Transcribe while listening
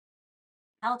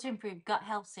How to Improve Gut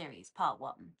Health series, part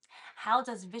 1. How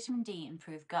does vitamin D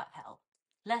improve gut health?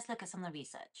 Let's look at some of the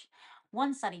research.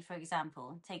 One study, for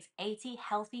example, takes 80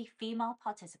 healthy female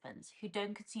participants who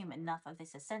don't consume enough of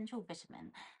this essential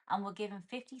vitamin and were given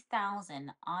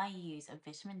 50,000 IUs of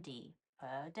vitamin D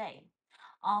per day.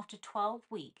 After 12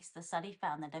 weeks, the study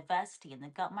found the diversity in the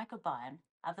gut microbiome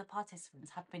of the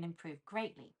participants had been improved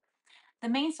greatly. The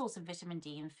main source of vitamin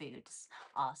D in foods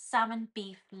are salmon,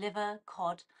 beef, liver,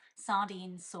 cod,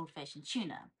 sardines, saltfish, and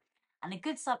tuna. And a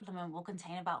good supplement will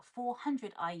contain about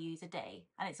 400 IUs a day,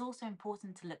 and it's also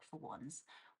important to look for ones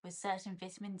with certain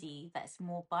vitamin D that's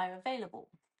more bioavailable.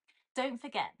 Don't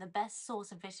forget, the best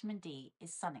source of vitamin D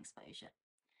is sun exposure.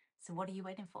 So what are you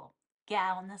waiting for? Get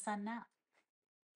out in the sun now.